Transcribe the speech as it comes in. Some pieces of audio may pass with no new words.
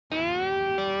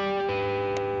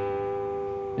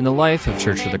In the life of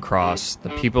Church of the Cross, the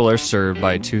people are served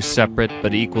by two separate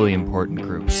but equally important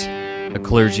groups: the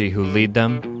clergy who lead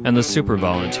them and the super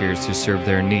volunteers who serve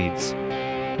their needs.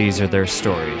 These are their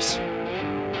stories.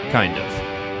 Kind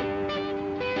of.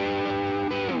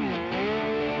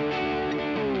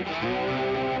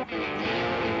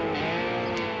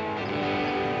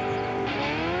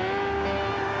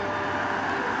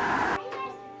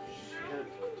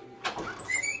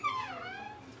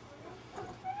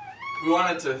 We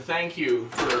wanted to thank you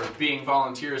for being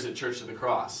volunteers at Church of the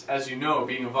Cross. As you know,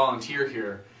 being a volunteer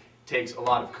here takes a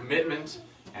lot of commitment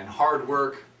and hard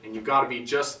work, and you've got to be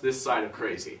just this side of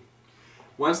crazy.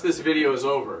 Once this video is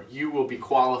over, you will be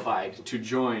qualified to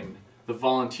join the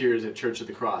volunteers at Church of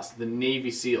the Cross, the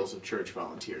Navy SEALs of church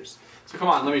volunteers. So come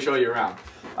on, let me show you around.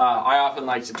 I often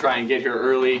like to try and get here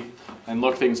early and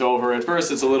look things over. At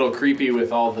first it's a little creepy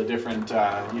with all the different,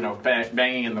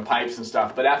 banging in the pipes and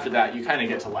stuff, but after that you kind of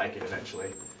get to like it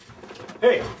eventually.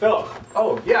 Hey, Philip.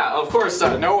 Oh, yeah, of course,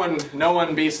 no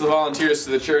one beats the volunteers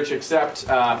to the church except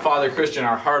Father Christian,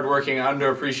 our hardworking,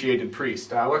 underappreciated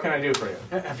priest. What can I do for you?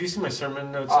 Have you seen my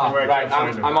sermon notes? Right,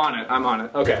 I'm on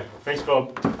it. Okay. Thanks,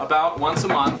 Phil. About once a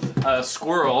month, a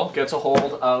squirrel gets a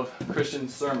hold of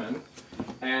Christian's sermon,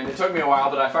 and it took me a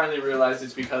while, but I finally realized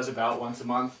it's because about once a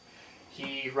month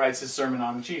he writes his sermon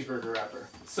on a cheeseburger wrapper.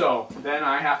 So then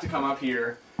I have to come up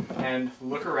here and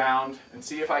look around and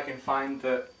see if I can find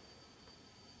the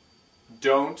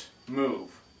 "Don't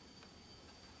move."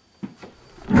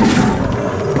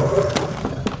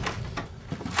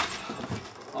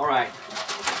 Alright,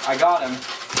 I got him.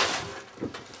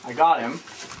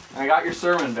 I got your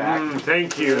sermon back.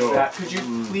 Thank you. Could you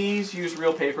please use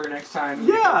real paper next time?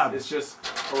 Yeah. It's just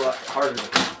a lot harder.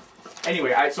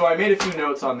 Anyway, so I made a few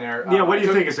notes on there. Yeah, what do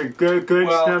you think? Is it good?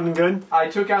 Sounding good? I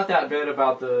took out that bit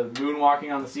about the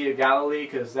moonwalking on the Sea of Galilee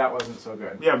because that wasn't so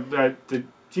good. Yeah,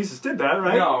 Jesus did that,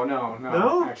 right?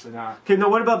 No, actually not. Okay, now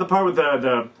what about the part with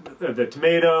the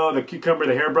tomato, the cucumber,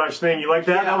 the hairbrush thing? You like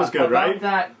that? Yeah, that was good, right?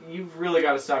 That, you've really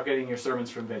got to stop getting your sermons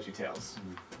from VeggieTales.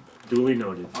 Duly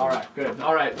noted. All right, good.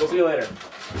 All right, we'll see you later.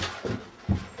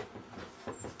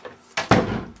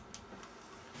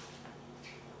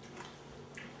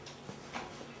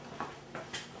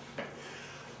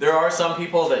 There are some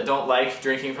people that don't like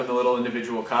drinking from the little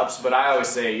individual cups, but I always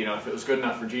say, if it was good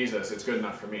enough for Jesus, it's good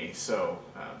enough for me. So,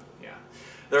 yeah.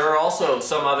 There are also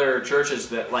some other churches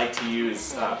that like to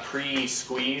use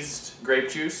pre-squeezed grape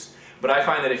juice, but I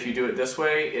find that if you do it this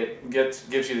way, it gives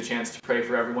you the chance to pray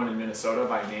for everyone in Minnesota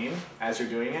by name as you're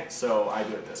doing it, so I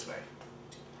do it this way.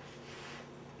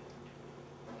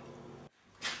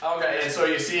 Okay, and so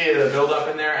you see the buildup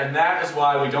in there, and that is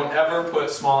why we don't ever put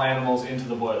small animals into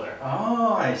the boiler.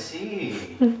 Oh, I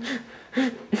see. Do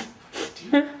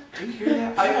you hear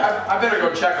that? I better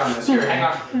go check on this. Here, hang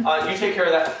on. You take care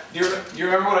of that. Do you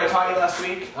remember what I taught you last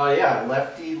week? Oh, yeah.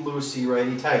 Lefty, loosey,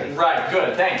 righty, tighty. Right,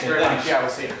 good. Thanks very much. Yeah,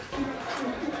 we'll see you.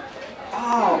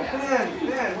 Oh,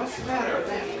 Ben, what's the matter?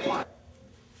 Ben, come on.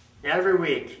 Every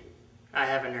week, I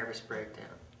have a nervous breakdown.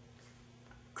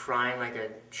 Crying like a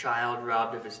child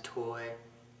robbed of his toy.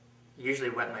 Usually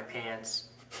wet my pants.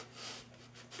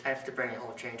 I have to bring a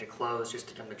whole change of clothes just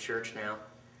to come to church now.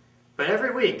 But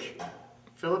every week,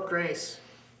 Philip Grace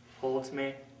holds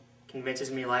me, convinces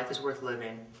me life is worth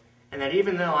living, and that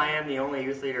even though I am the only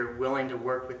youth leader willing to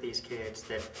work with these kids,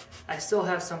 that I still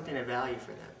have something of value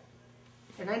for them.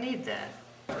 And I need that.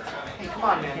 Hey, come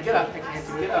on, man. Get up. I can't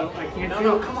do it. I can't.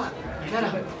 No, come on. Get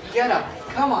up. Get up.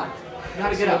 Come on. You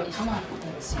gotta get up. Come on.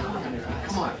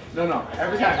 Come on. No.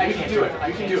 Every time. You can do it.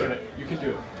 You can do it. You can do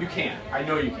it. You can. I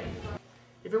know you can.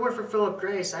 If it weren't for Philip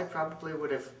Grace, I probably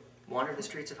would have wandered the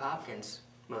streets of Hopkins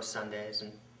most Sundays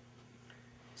and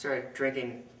started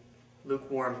drinking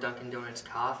lukewarm Dunkin' Donuts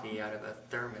coffee out of a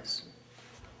thermos.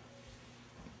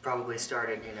 Probably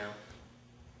started,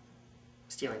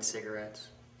 stealing cigarettes.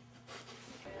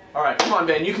 All right, come on,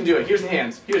 Ben. You can do it. Here's the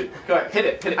hands. Here, go ahead. Hit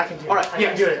it. I can do it. All right. I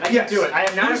can do it. I can do it. I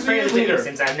am not afraid of the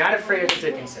Dickinsons. I'm not afraid of the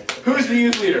Dickinsons. Who's the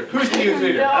youth leader?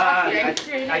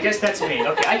 I guess that's me.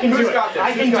 Okay, I can do it. Got this?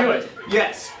 I can do it.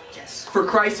 Yes. Yes. For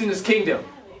Christ and His kingdom.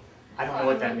 I don't know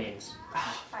what that means.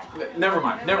 Never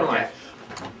mind. Never mind.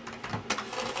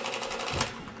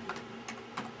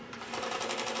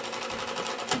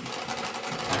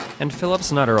 And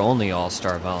Philip's not our only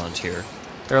all-star volunteer.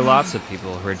 There are lots of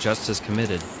people who are just as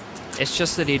committed. It's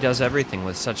just that he does everything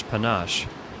with such panache.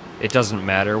 It doesn't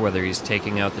matter whether he's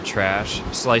taking out the trash,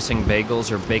 slicing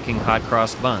bagels, or baking hot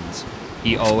cross buns.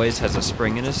 He always has a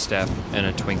spring in his step and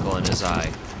a twinkle in his eye.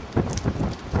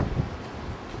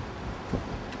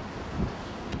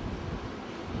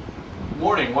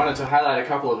 Morning, wanted to highlight a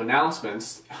couple of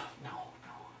announcements.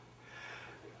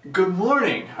 Good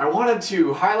morning. I wanted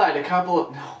to highlight a couple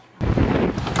of... No.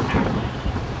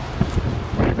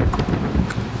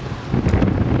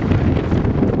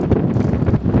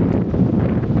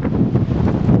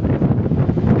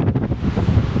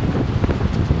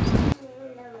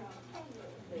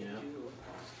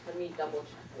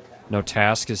 No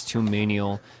task is too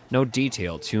menial, no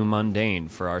detail too mundane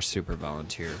for our super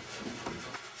volunteer.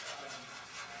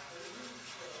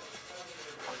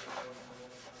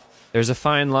 There's a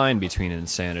fine line between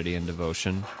insanity and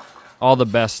devotion. All the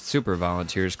best super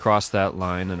volunteers cross that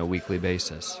line on a weekly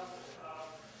basis.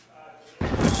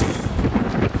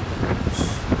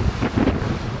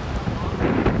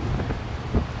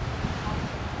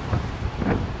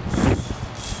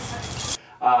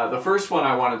 The first one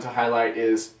I wanted to highlight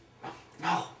is...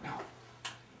 No.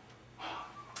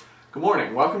 Good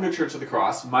morning. Welcome to Church of the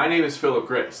Cross. My name is Philip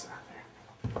Grace.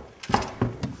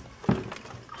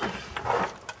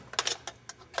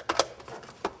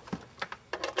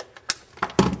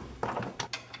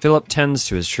 Philip tends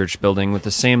to his church building with the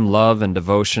same love and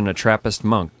devotion a Trappist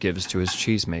monk gives to his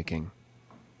cheese making.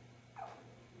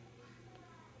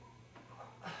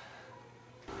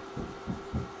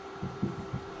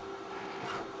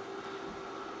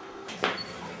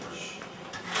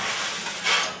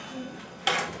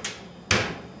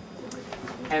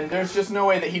 And there's just no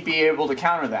way that he'd be able to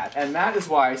counter that. And that is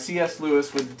why C.S.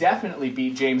 Lewis would definitely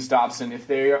beat James Dobson if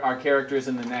they are characters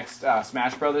in the next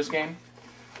Smash Brothers game.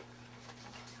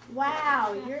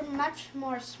 Wow, you're much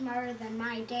more smarter than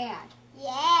my dad.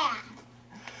 Yeah.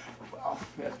 Well,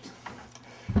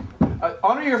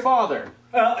 honor your father.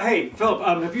 Hey, Philip,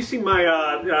 have you seen my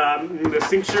the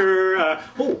cincture?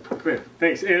 Oh, come here.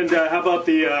 Thanks. And how about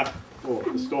the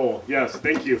stole? Yes,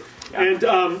 thank you. Yeah. And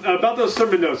about those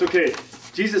sermon notes. Okay,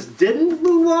 Jesus didn't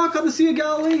moonwalk on the Sea of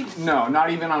Galilee? No, not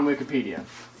even on Wikipedia.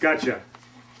 Gotcha.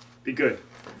 Be good.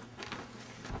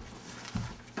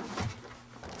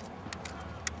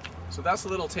 So that's a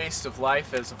little taste of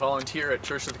life as a volunteer at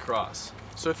Church of the Cross.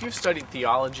 So if you've studied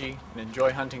theology and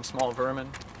enjoy hunting small vermin,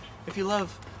 if you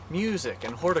love music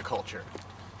and horticulture,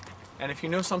 and if you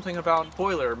know something about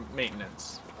boiler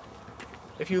maintenance,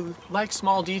 if you like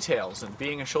small details and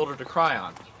being a shoulder to cry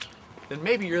on, then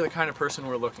maybe you're the kind of person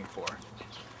we're looking for.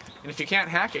 And if you can't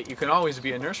hack it, you can always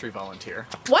be a nursery volunteer.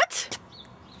 What?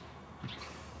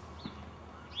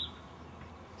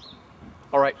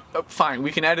 All right, fine,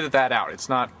 we can edit that out. It's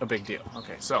not a big deal.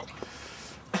 Okay, so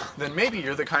then maybe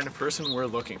you're the kind of person we're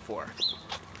looking for.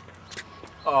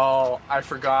 Oh, I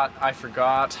forgot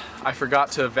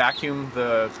to vacuum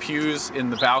the pews in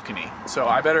the balcony. So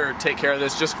I better take care of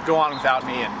this. Just go on without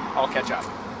me and I'll catch up.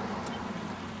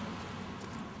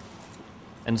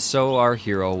 And so our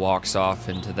hero walks off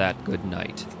into that good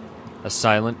night, a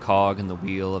silent cog in the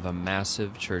wheel of a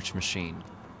massive church machine.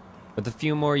 With a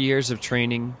few more years of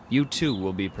training, you too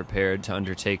will be prepared to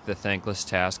undertake the thankless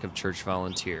task of church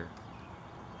volunteer.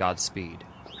 Godspeed.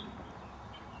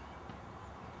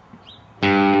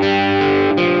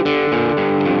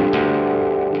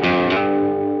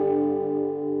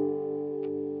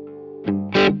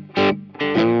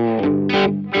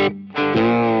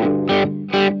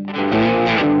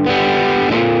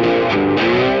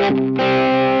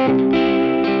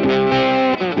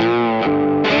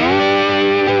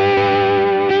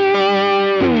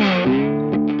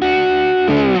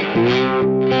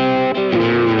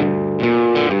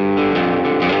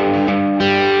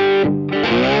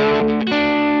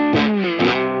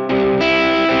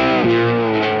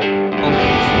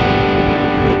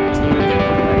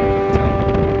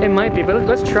 But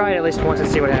let's try it at least once and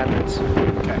see what happens.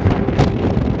 Okay. I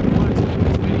wanted to make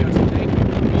this video to thank you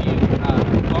for being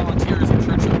volunteers at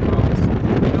Church of the Cross. You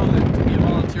know that to be a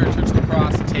volunteer at Church of the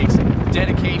Cross takes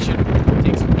dedication, it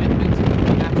takes commitment, you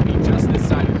have to be just this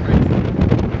side of Christ.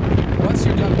 Once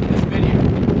you're done with this video,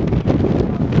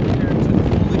 prepare to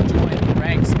fully join the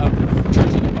ranks of the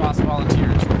Church of the Cross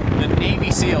volunteers, the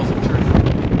Navy SEALs of Church of the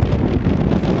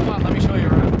Cross. So come on, let me show you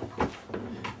around.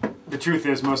 The truth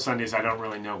is, most Sundays I don't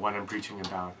really know what I'm preaching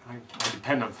about. I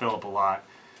depend on Philip a lot.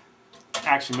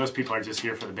 Actually, most people are just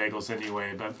here for the bagels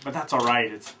anyway, but that's all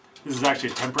right. This is actually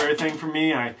a temporary thing for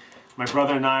me. My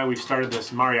brother and I, we've started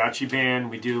this mariachi band.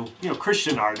 We do,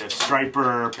 Christian artists,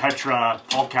 Stryper, Petra,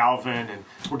 Paul Calvin, and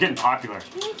we're getting popular.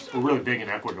 We're really big in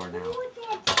Ecuador now.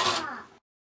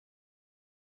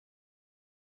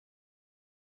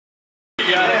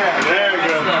 Yeah, there we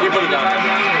go. You put it down.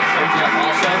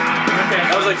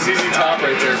 That was like ZZ Top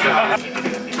right there.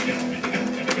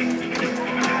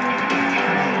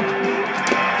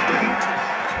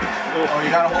 Oh, you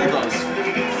gotta hold those.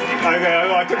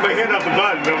 I took my hand off the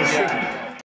button. Yeah.